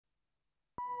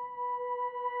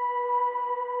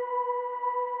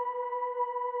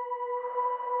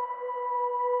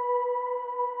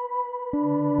Well,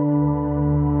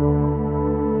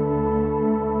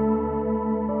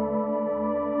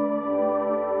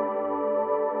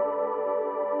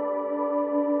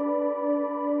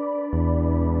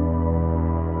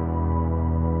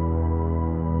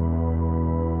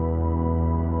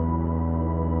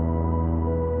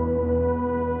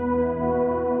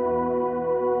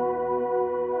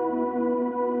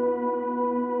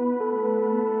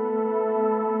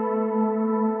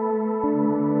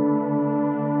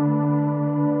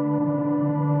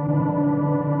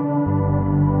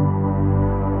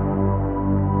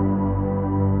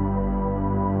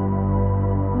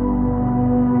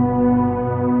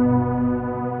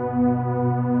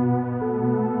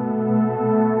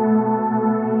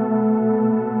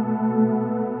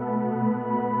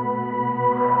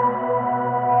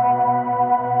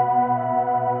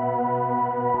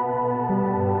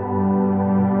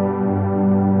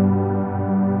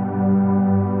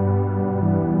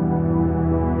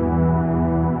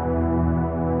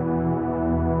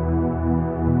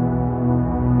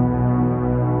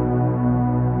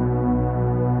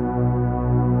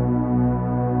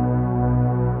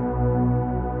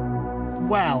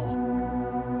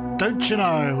 don't you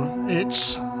know,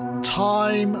 it's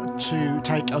time to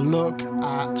take a look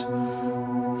at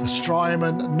the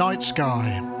Strymon Nightsky.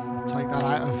 I'll take that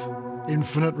out of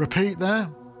infinite repeat there.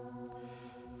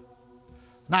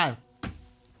 Now,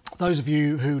 those of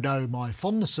you who know my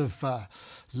fondness of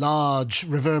large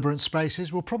reverberant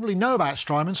spaces will probably know about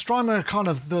Strymon. Strymon are kind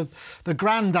of the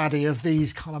granddaddy of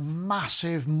these kind of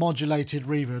massive modulated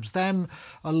reverbs, them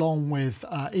along with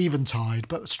Eventide.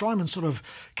 But Strymon sort of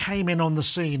came in on the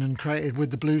scene and created with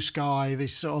the Blue Sky,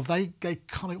 this sort of, they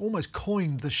kind of almost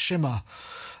coined the Shimmer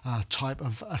type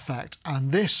of effect.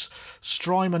 And this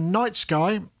Strymon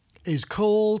Nightsky is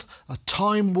called a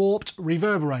time-warped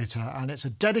reverberator, and it's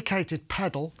a dedicated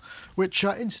pedal which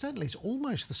incidentally is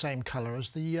almost the same colour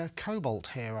as the Cobalt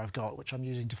here I've got, which I'm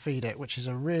using to feed it, which is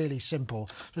a really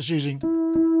simple, just using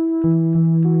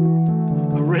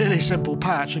a really simple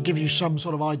patch to give you some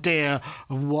sort of idea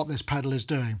of what this pedal is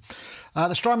doing.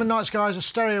 The Strymon Nightsky is a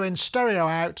stereo in, stereo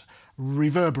out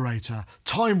reverberator,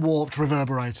 time-warped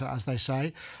reverberator as they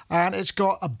say, and it's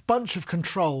got a bunch of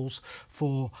controls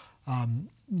for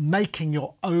making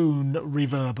your own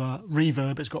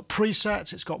reverb. It's got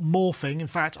presets, it's got morphing. In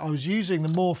fact, I was using the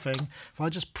morphing. If I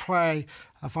just play,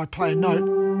 if I play a note,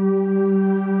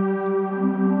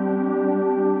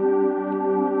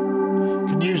 you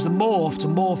can use the morph to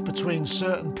morph between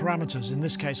certain parameters. In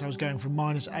this case, I was going from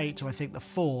 -8 to I think the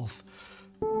 4th.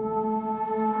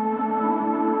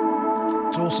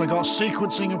 It's also got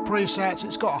sequencing of presets.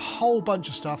 It's got a whole bunch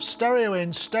of stuff. Stereo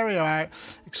in, stereo out,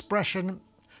 expression,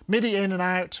 MIDI in and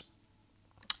out,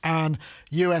 and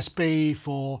USB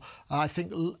for, I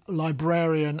think,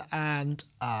 Librarian and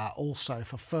also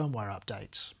for firmware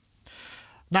updates.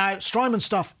 Now, Strymon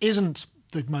stuff isn't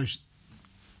the most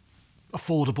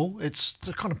affordable. It's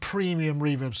the kind of premium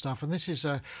reverb stuff, and this is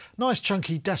a nice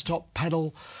chunky desktop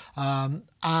pedal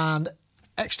and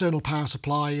external power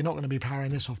supply. You're not going to be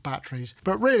powering this off batteries.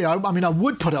 But really, I mean, I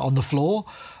would put it on the floor,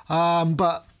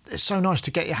 but it's so nice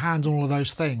to get your hands on all of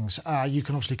those things. You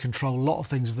can obviously control a lot of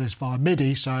things of this via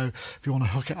MIDI, so if you want to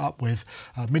hook it up with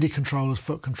MIDI controllers,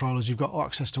 foot controllers, you've got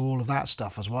access to all of that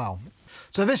stuff as well.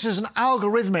 So this is an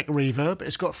algorithmic reverb.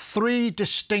 It's got 3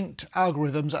 distinct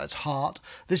algorithms at its heart.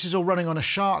 This is all running on a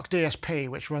Shark DSP,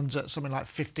 which runs at something like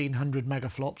 1500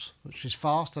 megaflops, which is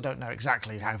fast. I don't know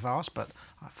exactly how fast, but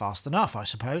fast enough, I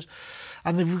suppose.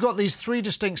 And then we've got these 3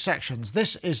 distinct sections.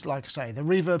 This is, like I say, the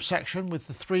reverb section with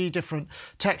the 3 different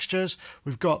textures.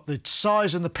 We've got the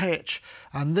size and the pitch,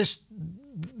 and this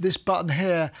button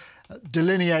here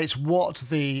delineates what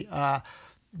the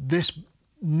this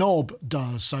knob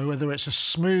does, so whether it's a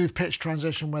smooth pitch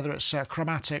transition, whether it's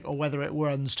chromatic, or whether it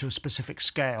runs to a specific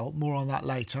scale. More on that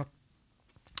later.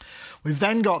 We've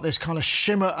then got this kind of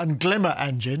shimmer and glimmer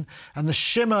engine, and the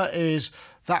shimmer is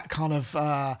that kind of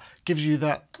gives you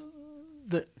the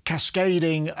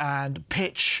cascading and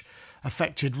pitch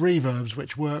affected reverbs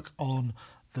which work on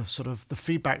the sort of the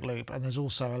feedback loop, and there's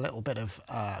also a little bit of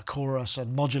chorus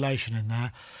and modulation in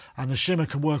there, and the shimmer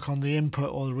can work on the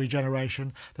input or the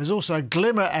regeneration. There's also a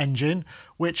glimmer engine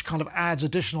which kind of adds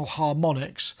additional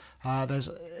harmonics. There's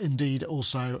indeed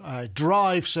also a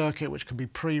drive circuit which can be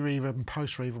pre-reverb and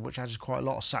post-reverb, which adds quite a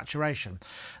lot of saturation.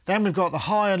 Then we've got the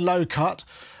high and low cut.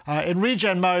 In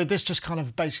regen mode, this just kind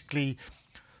of basically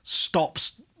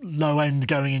stops low end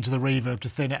going into the reverb to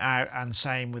thin it out, and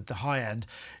same with the high end.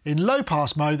 In low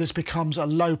pass mode, this becomes a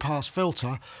low pass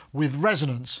filter with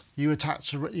resonance. You get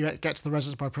to the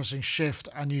resonance by pressing shift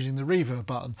and using the reverb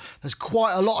button. There's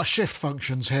quite a lot of shift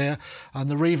functions here, and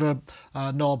the reverb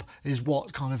knob is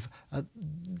what kind of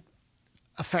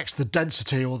affects the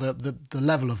density or the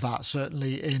level of that.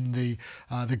 Certainly in the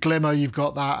glimmer you've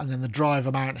got that, and then the drive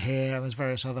amount here, and there's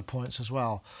various other points as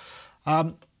well.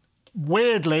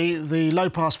 Weirdly, the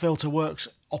low-pass filter works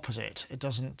opposite. It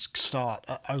doesn't start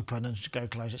open and go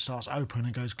close. It starts open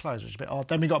and goes close, which is a bit odd.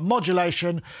 Then we've got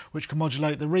modulation, which can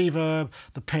modulate the reverb,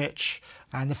 the pitch,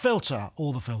 and the filter,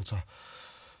 or the filter.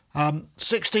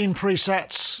 16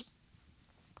 presets,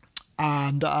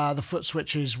 and the foot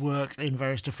switches work in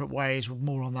various different ways.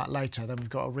 More on that later. Then we've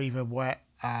got a reverb wet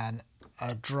and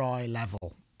a dry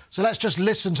level. So let's just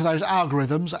listen to those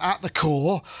algorithms at the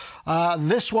core.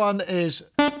 This one is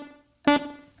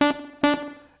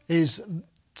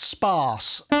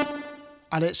sparse,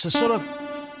 and it's a sort of,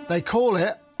 they call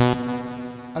it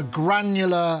a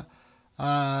granular,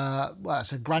 well,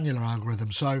 it's a granular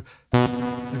algorithm. So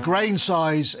the grain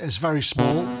size is very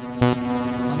small,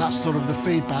 and that's sort of the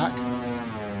feedback.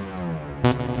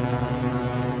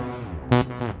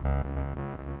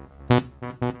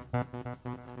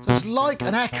 So it's like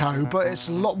an echo, but it's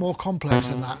a lot more complex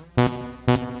than that.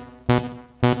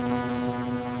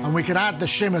 And we can add the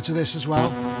shimmer to this as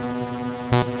well.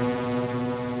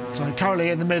 So I'm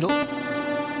currently in the middle.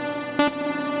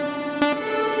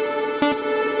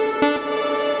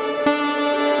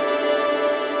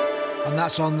 And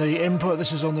that's on the input,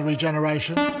 this is on the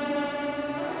regeneration.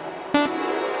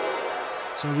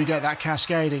 So we get that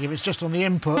cascading. If it's just on the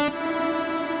input,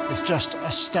 it's just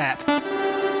a step.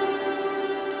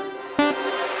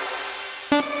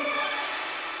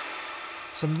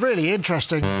 Some really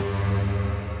interesting.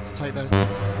 Let's take those.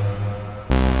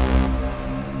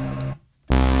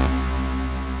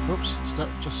 Oops,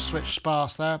 just switch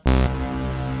sparse there.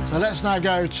 So let's now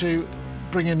go to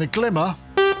bring in the glimmer.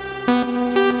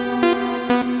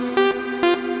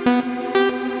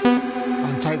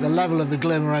 And take the level of the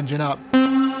glimmer engine up.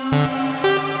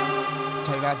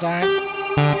 Take that down.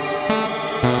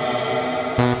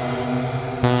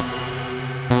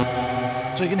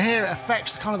 So you can hear it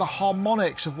affects kind of the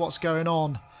harmonics of what's going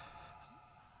on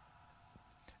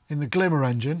in the glimmer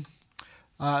engine.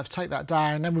 Take that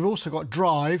down. Then we've also got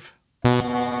drive, pre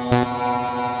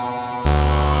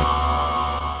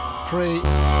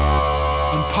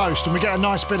and post, and we get a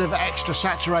nice bit of extra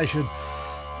saturation.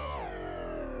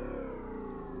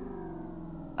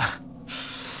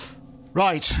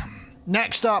 Right,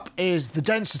 next up is the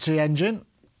density engine,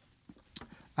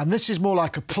 and this is more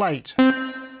like a plate.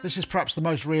 This is perhaps the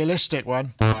most realistic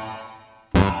one.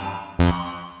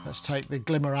 Let's take the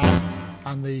glimmer out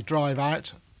and the drive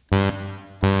out.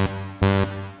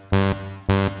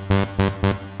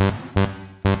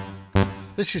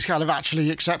 This is kind of actually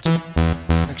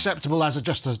acceptable as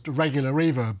just a regular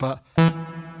reverb, but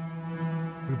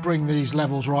we bring these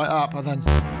levels right up, and then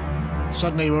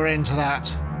suddenly we're into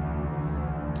that.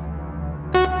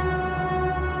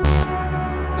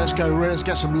 Let's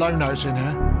get some low notes in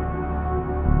here.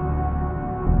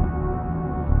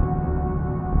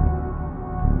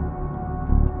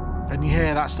 And you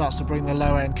hear that starts to bring the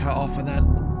low end cut off, and then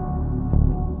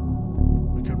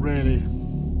we can really,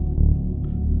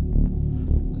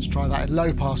 let's try that in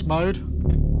low pass mode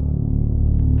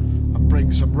and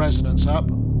bring some resonance up.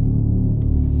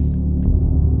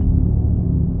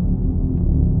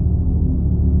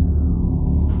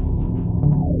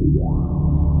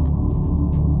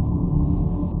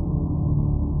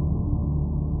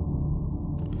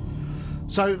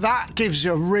 So that gives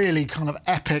you a really kind of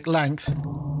epic length.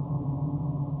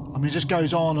 I mean, it just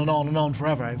goes on and on and on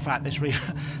forever. In fact, this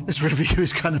review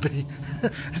is going to be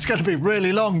it's going to be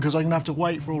really long because I'm going to have to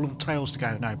wait for all of the tails to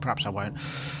go. No, perhaps I won't.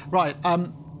 Right.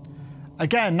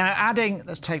 Again, now adding.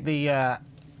 Let's take the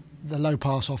low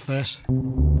pass off this.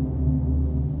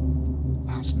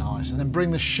 That's nice, and then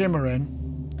bring the shimmer in.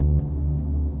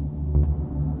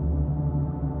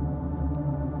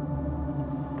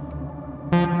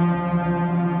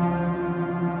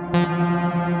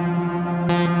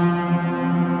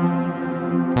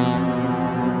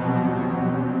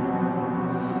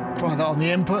 Try that on the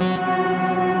input.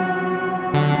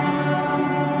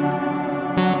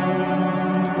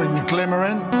 Bring the glimmer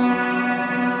in.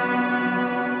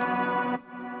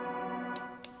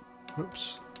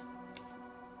 Oops.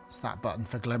 It's that button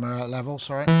for glimmer level,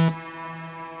 sorry.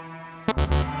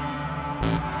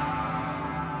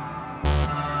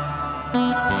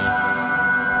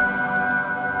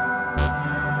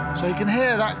 So you can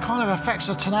hear that kind of affects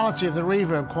the tonality of the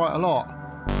reverb quite a lot.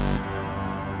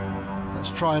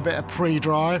 Let's try a bit of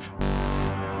pre-drive.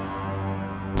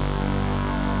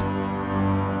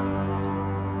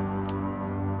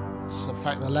 Let's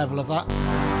affect the level of that.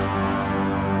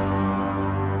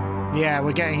 Yeah,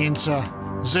 we're getting into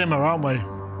Zimmer, aren't we?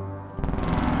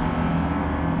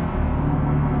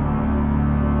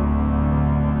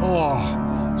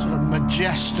 Oh, sort of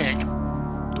majestic,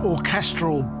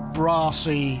 orchestral,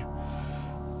 brassy.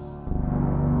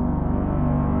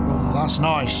 Oh, that's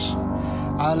nice.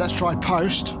 Let's try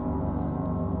post.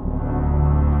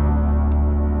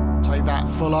 Take that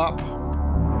full up.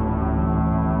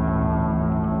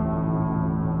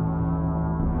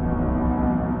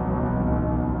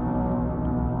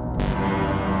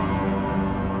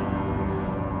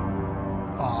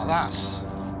 Oh, that's...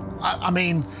 I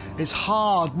mean, it's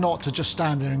hard not to just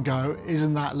stand there and go,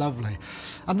 isn't that lovely?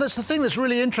 And that's the thing that's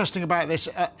really interesting about this.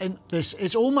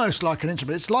 It's almost like an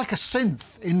instrument. It's like a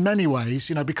synth in many ways,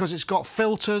 you know, because it's got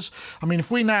filters. I mean, if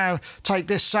we now take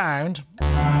this sound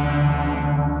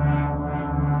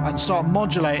and start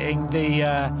modulating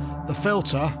the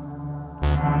filter,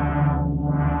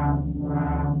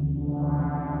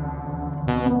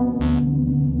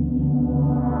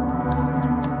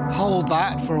 hold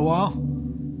that for a while.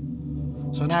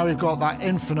 So now we've got that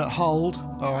infinite hold.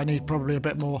 Oh, I need probably a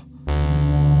bit more.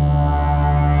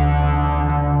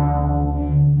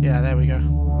 Yeah, there we go.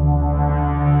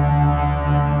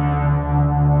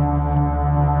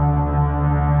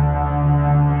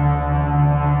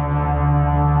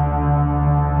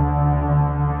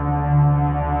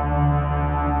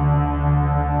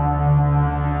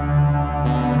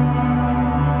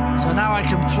 So now I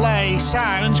can play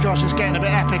sounds. Gosh, it's getting a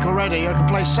bit epic already. I can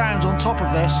play sounds on top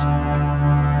of this.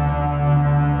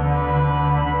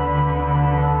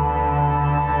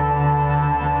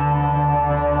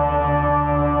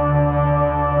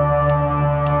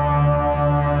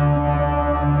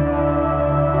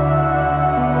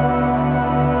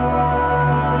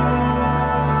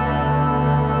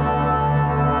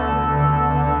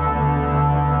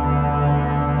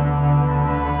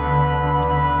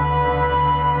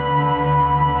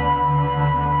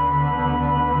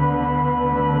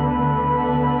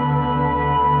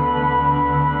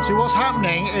 See, what's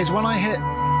happening is when I hit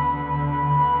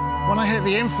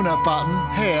the infinite button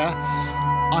here,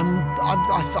 I'm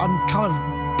kind of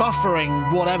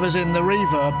buffering whatever's in the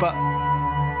reverb, but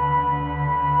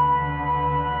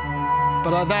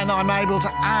then I'm able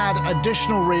to add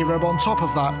additional reverb on top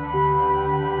of that.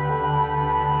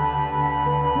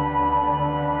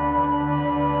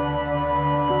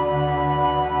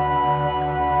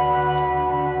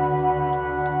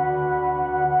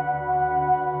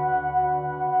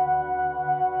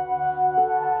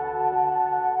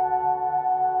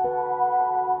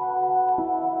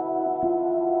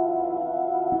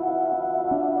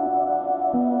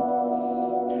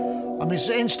 It's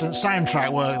instant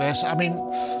soundtrack work, this. I mean,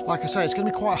 like I say, it's going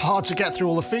to be quite hard to get through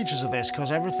all the features of this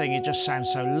because everything, it just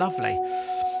sounds so lovely.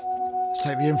 Let's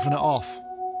take the infinite off.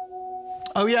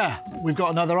 Oh yeah, we've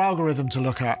got another algorithm to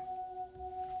look at.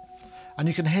 And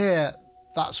you can hear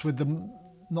that's with the,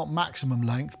 not maximum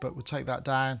length, but we'll take that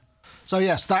down. So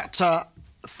yes, that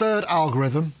third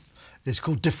algorithm is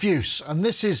called diffuse. And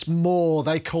this is more,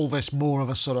 they call this more of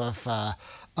a sort of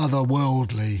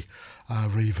otherworldly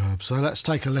reverb. So let's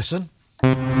take a listen.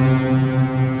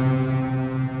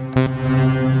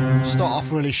 Start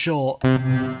off really short,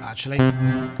 actually.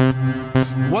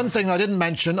 One thing I didn't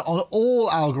mention, on all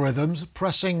algorithms,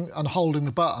 pressing and holding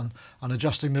the button and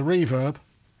adjusting the reverb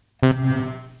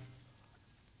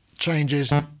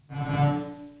changes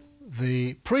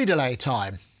the pre-delay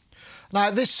time. Now,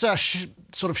 this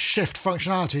sort of shift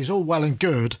functionality is all well and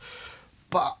good,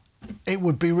 but it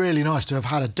would be really nice to have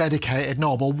had a dedicated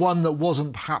knob, or one that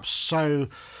wasn't perhaps so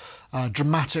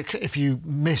dramatic if you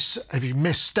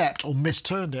misstepped or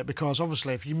misturned it, because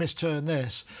obviously if you misturn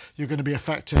this, you're going to be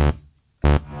affecting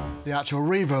the actual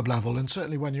reverb level, and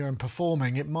certainly when you're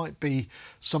performing, it might be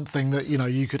something that, you know,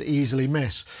 you could easily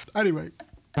miss. Anyway.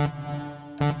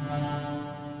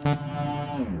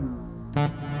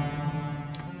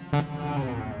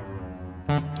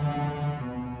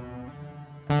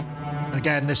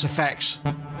 Again, this affects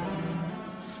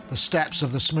the steps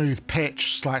of the smooth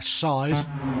pitch / size,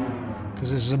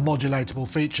 because this is a modulatable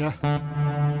feature.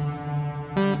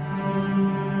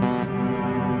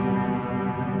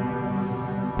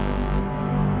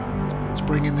 Let's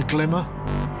bring in the glimmer.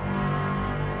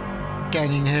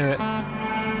 Again, you can hear it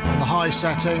on the high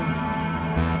setting.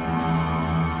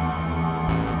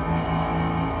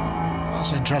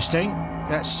 That's interesting.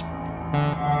 Let's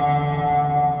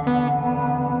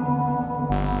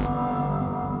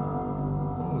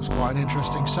quite an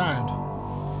interesting sound.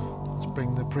 Let's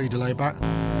bring the pre-delay back.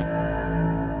 And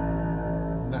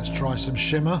let's try some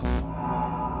shimmer.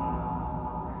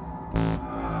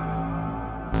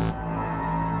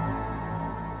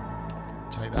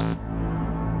 Take that.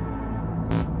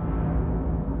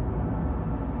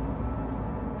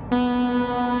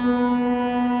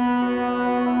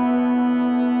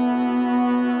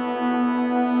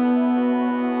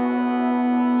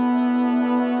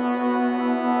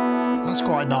 That's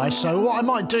quite nice. So what I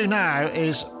might do now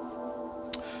is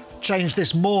change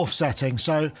this morph setting.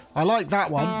 So I like that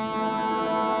one.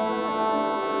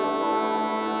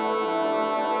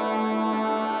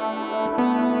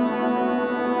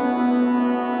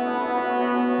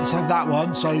 Let's have that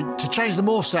one. So to change the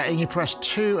morph setting, you press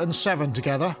 2 and 7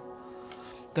 together.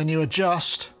 Then you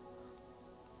adjust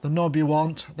the knob you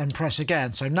want, then press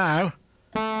again. So now,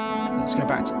 let's go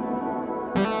back to...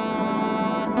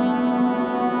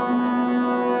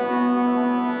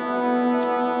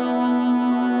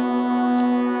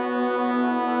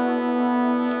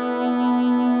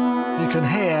 You can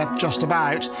hear just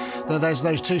about that there's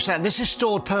those two sets. This is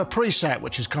stored per preset,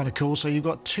 which is kind of cool. So you've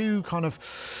got two kind of,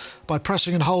 by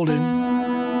pressing and holding.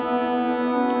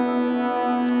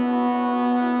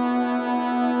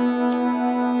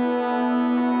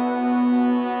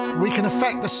 We can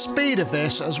affect the speed of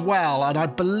this as well, and I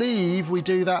believe we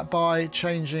do that by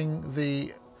changing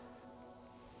the...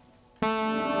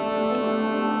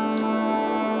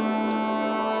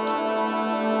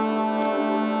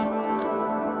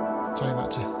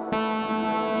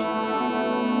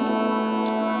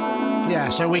 Yeah,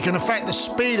 so we can affect the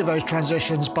speed of those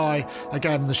transitions by,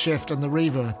 again, the shift and the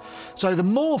reverb. So the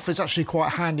morph is actually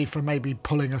quite handy for maybe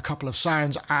pulling a couple of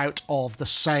sounds out of the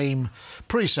same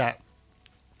preset.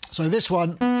 So this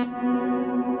one,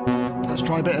 let's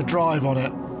try a bit of drive on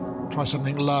it. Try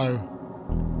something low.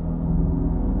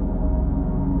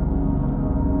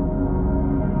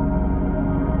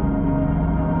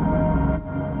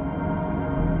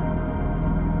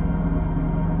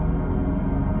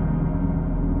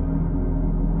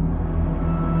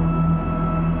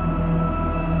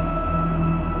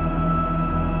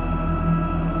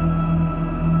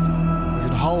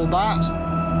 That,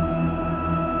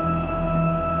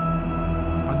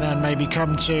 and then maybe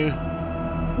come to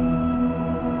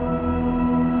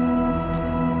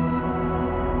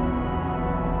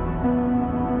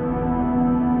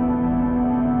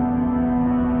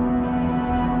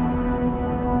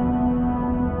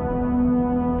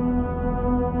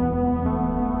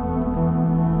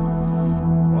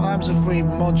what happens if we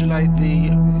modulate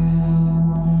the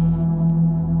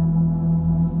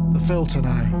filter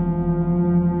now.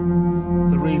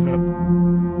 The reverb.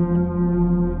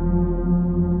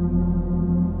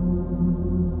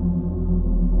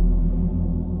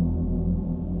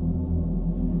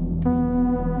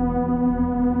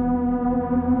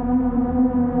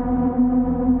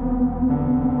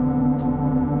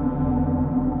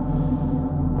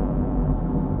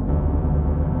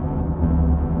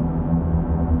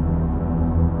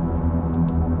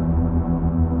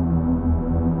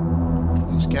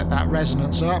 Let's get that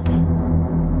resonance up.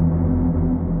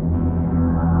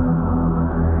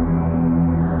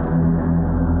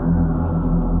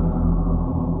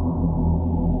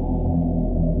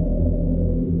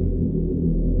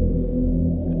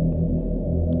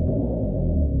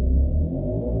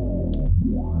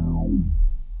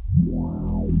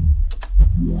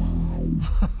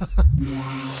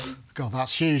 God,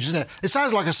 that's huge, isn't it? It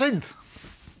sounds like a synth.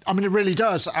 I mean, it really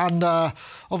does. And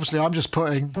obviously, I'm just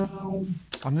putting,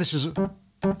 and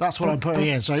that's what I'm putting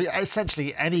in. So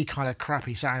essentially, any kind of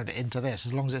crappy sound into this,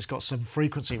 as long as it's got some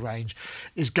frequency range,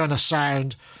 is going to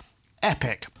sound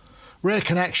epic. Rear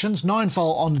connections,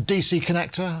 9-volt on the DC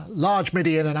connector, large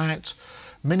MIDI in and out,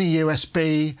 mini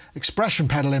USB, expression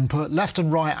pedal input, left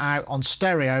and right out on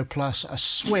stereo, plus a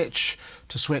switch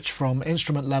to switch from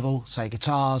instrument level, say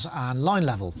guitars, and line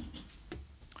level.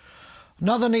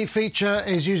 Another neat feature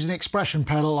is using the expression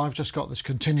pedal. I've just got this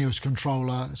continuous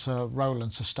controller. It's a roll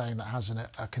and sustain that has in it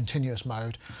a continuous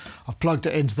mode. I've plugged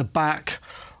it into the back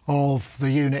of the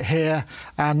unit here,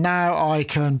 and now I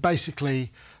can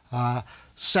basically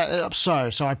set it up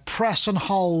so I press and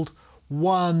hold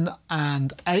 1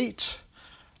 and 8.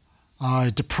 I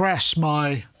depress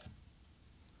my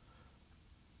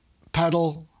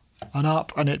pedal and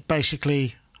up, and it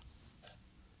basically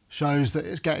shows that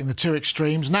it's getting the two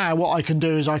extremes. Now what I can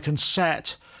do is I can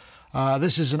set,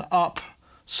 this is an up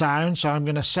sound, so I'm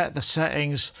going to set the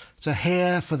settings to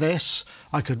here for this.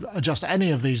 I could adjust any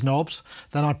of these knobs.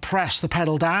 Then I press the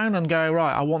pedal down and go,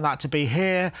 right, I want that to be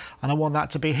here and I want that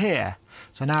to be here.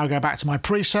 So now I go back to my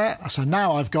preset. So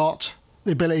now I've got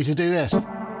the ability to do this. If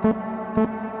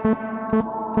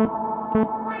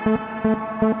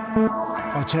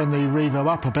I turn the reverb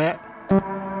up a bit.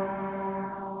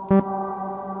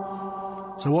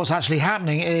 So what's actually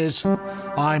happening is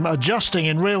I'm adjusting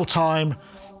in real time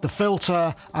the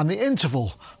filter and the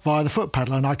interval via the foot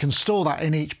pedal, and I can store that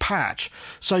in each patch.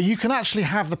 So you can actually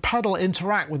have the pedal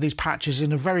interact with these patches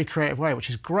in a very creative way, which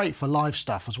is great for live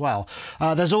stuff as well.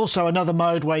 There's also another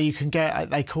mode where you can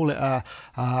get, they call it a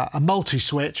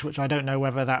multi-switch, which I don't know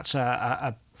whether that's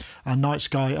a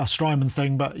Nightsky, a Strymon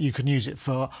thing, but you can use it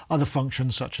for other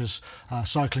functions such as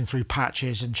cycling through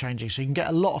patches and changing. So you can get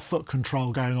a lot of foot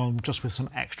control going on just with some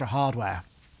extra hardware.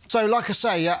 So like I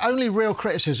say, only real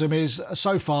criticism is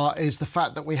so far is the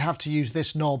fact that we have to use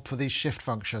this knob for these shift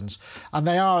functions, and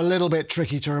they are a little bit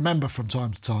tricky to remember from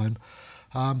time to time.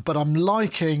 But I'm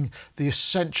liking the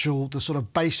essential, the sort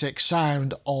of basic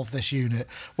sound of this unit.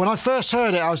 When I first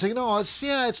heard it, I was thinking, oh,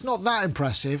 it's not that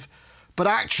impressive. But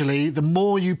actually, the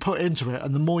more you put into it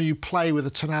and the more you play with the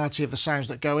tonality of the sounds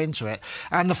that go into it,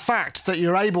 and the fact that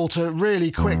you're able to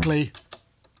really quickly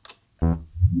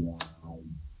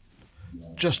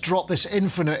just drop this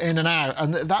infinite in and out,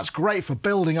 and that's great for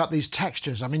building up these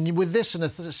textures. I mean, with this and a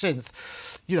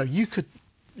synth, you know, you could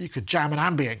jam an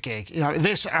ambient gig. You know,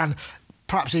 this and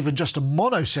perhaps even just a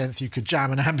mono synth, you could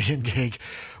jam an ambient gig,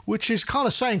 which is kind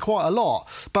of saying quite a lot.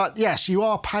 But yes, you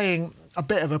are paying a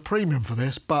bit of a premium for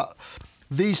this, but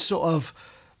these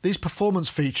performance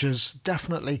features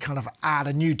definitely kind of add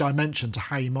a new dimension to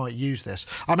how you might use this.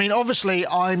 I mean, obviously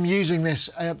I'm using this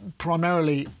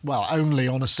primarily, well, only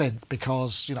on a synth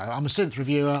because, you know, I'm a synth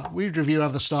reviewer, we review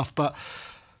other stuff, but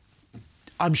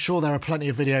I'm sure there are plenty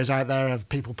of videos out there of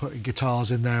people putting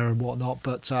guitars in there and whatnot,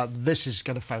 but this is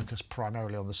going to focus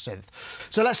primarily on the synth.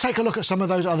 So let's take a look at some of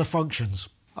those other functions.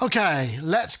 Okay,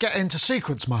 let's get into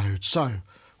sequence mode. So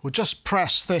we'll just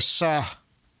press this.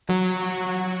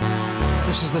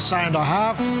 This is the sound I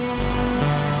have.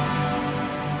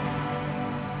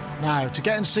 Now, to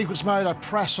get in sequence mode, I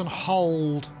press and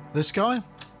hold this guy.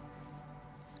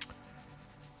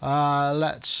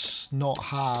 Let's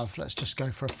just go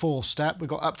for a 4-step. We've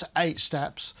got up to 8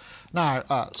 steps. Now,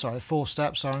 4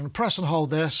 steps. So I'm going to press and hold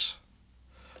this.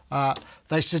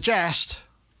 They suggest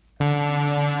you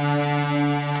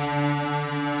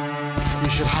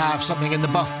should have something in the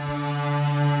buffer.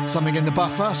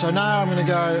 So now I'm going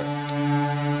to go.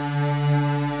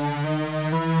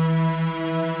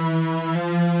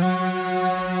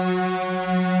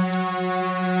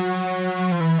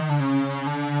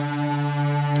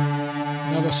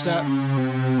 Another step.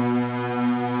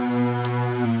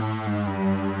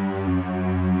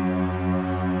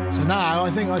 So now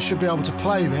I think I should be able to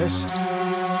play this.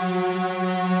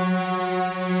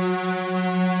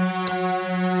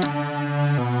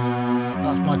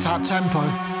 That's my tap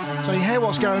tempo. So you hear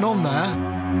what's going on there.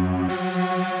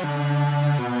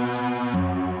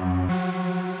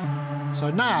 So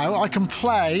now I can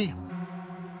play.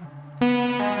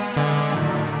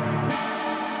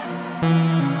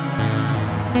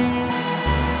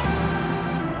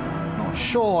 Not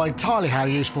sure entirely how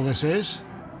useful this is.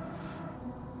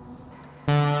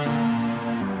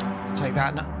 Let's take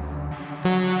that now.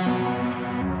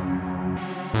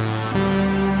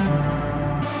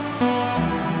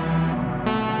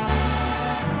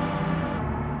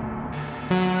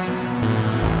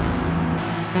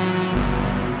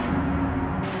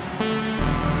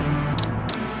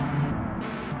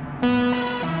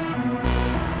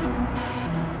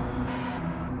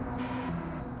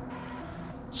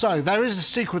 So there is a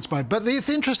sequence mode, but the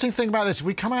interesting thing about this, if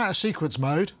we come out of sequence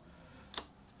mode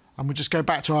and we just go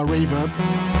back to our reverb,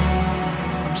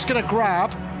 I'm just going to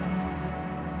grab,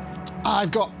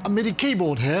 I've got a MIDI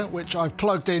keyboard here, which I've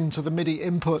plugged into the MIDI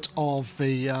input of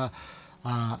the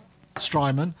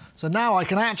Strymon. So now I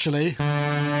can actually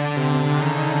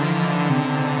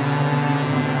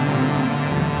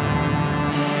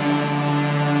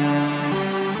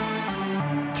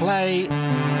play,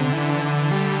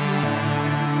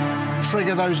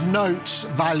 trigger those notes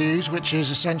values, which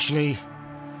is essentially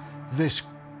this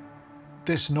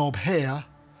knob here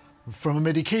from a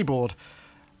MIDI keyboard.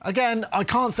 Again, I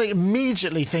can't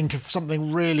immediately think of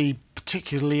something really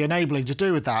particularly enabling to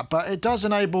do with that, but it does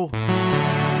enable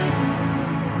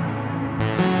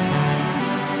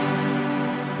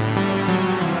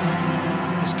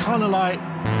it's kind of like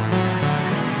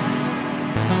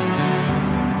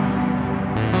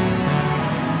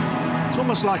it's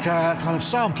almost like a kind of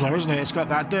sampler, isn't it? It's got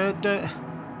that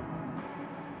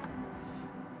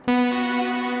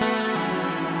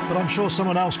but I'm sure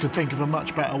someone else could think of a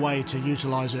much better way to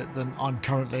utilise it than I'm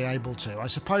currently able to. I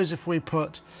suppose if we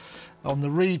put On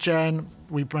the regen,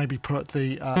 we maybe put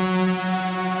the...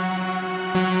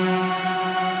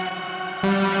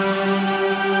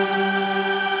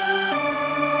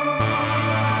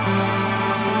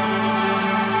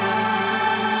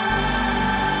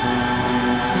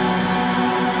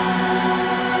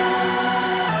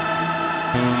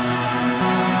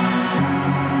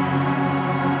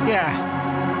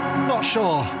 yeah, not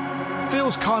sure.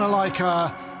 Feels kind of like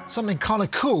something kind of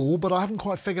cool, but I haven't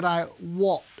quite figured out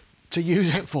what to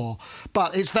use it for,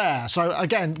 but it's there. So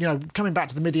again, you know, coming back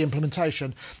to the MIDI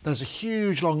implementation, there's a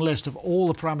huge long list of all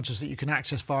the parameters that you can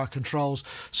access via controls.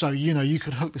 So, you know, you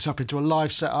could hook this up into a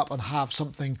live setup and have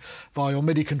something via your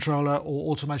MIDI controller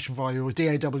or automation via your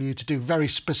DAW to do very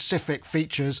specific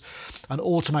features and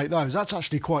automate those. That's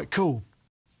actually quite cool.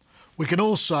 We can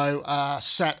also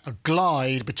set a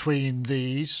glide between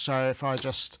these. So if I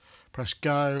just press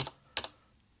go,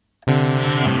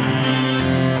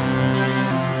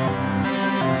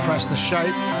 press the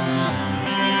shape,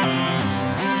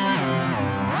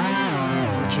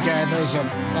 which again is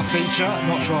a feature. I'm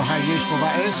not sure how useful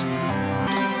that is.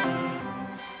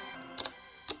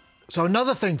 So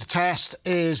another thing to test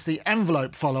is the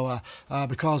envelope follower,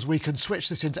 because we can switch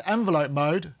this into envelope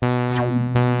mode.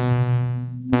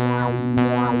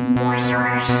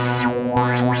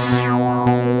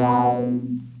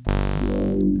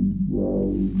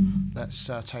 Let's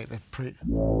take the pre...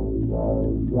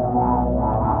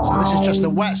 So this is just the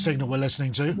wet signal we're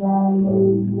listening to.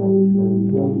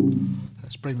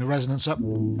 Let's bring the resonance up.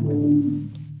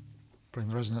 Bring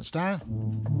the resonance down.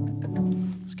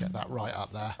 Let's get that right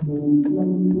up there.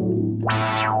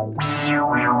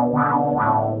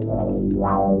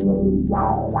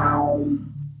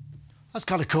 That's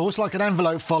kind of cool. It's like an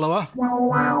envelope follower,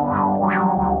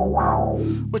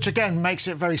 which again makes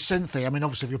it very synthy. I mean,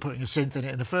 obviously, if you're putting a synth in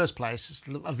it in the first place, it's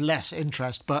of less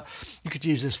interest, but you could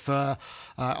use this for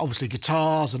obviously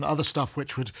guitars and other stuff,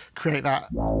 which would create that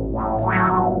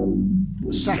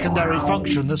secondary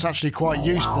function that's actually quite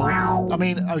useful. I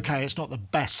mean, okay, it's not the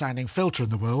best sounding filter in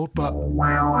the world, but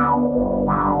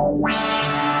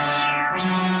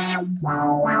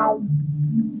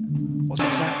what's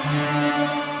it say?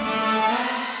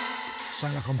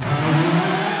 Sound like I'm...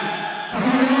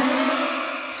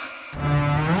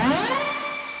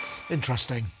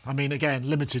 Interesting. I mean, again,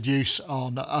 limited use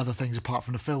on other things apart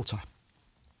from the filter.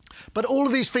 But all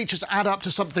of these features add up to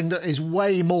something that is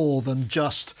way more than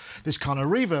just this kind of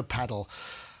reverb pedal.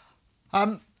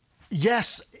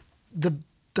 Yes, the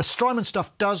Strymon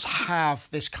stuff does have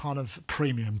this kind of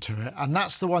premium to it, and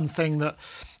that's the one thing that,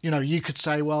 you know, you could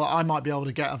say, well, I might be able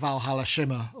to get a Valhalla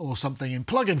Shimmer or something in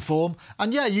plugin form,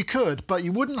 and yeah, you could, but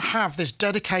you wouldn't have this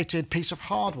dedicated piece of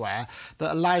hardware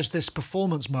that allows this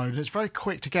performance mode, and it's very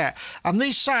quick to get. And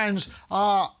these sounds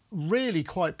are really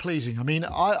quite pleasing. I mean,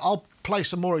 I'll play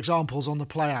some more examples on the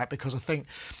playout, because I think,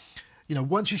 you know,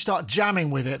 once you start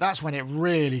jamming with it, that's when it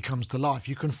really comes to life.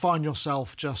 You can find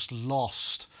yourself just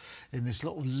lost in this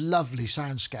little lovely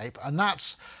soundscape, and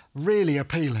that's really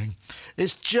appealing.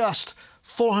 It's just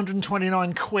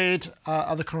 429 quid.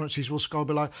 Other currencies will scroll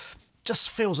below.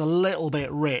 Just feels a little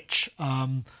bit rich,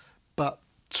 but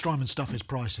Strymon stuff is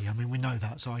pricey. I mean, we know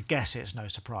that, so I guess it's no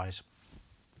surprise.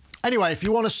 Anyway, if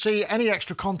you want to see any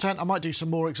extra content, I might do some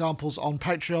more examples on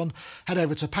Patreon. Head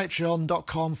over to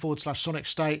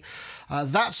patreon.com/Sonicstate.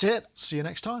 That's it. See you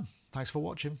next time. Thanks for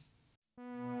watching.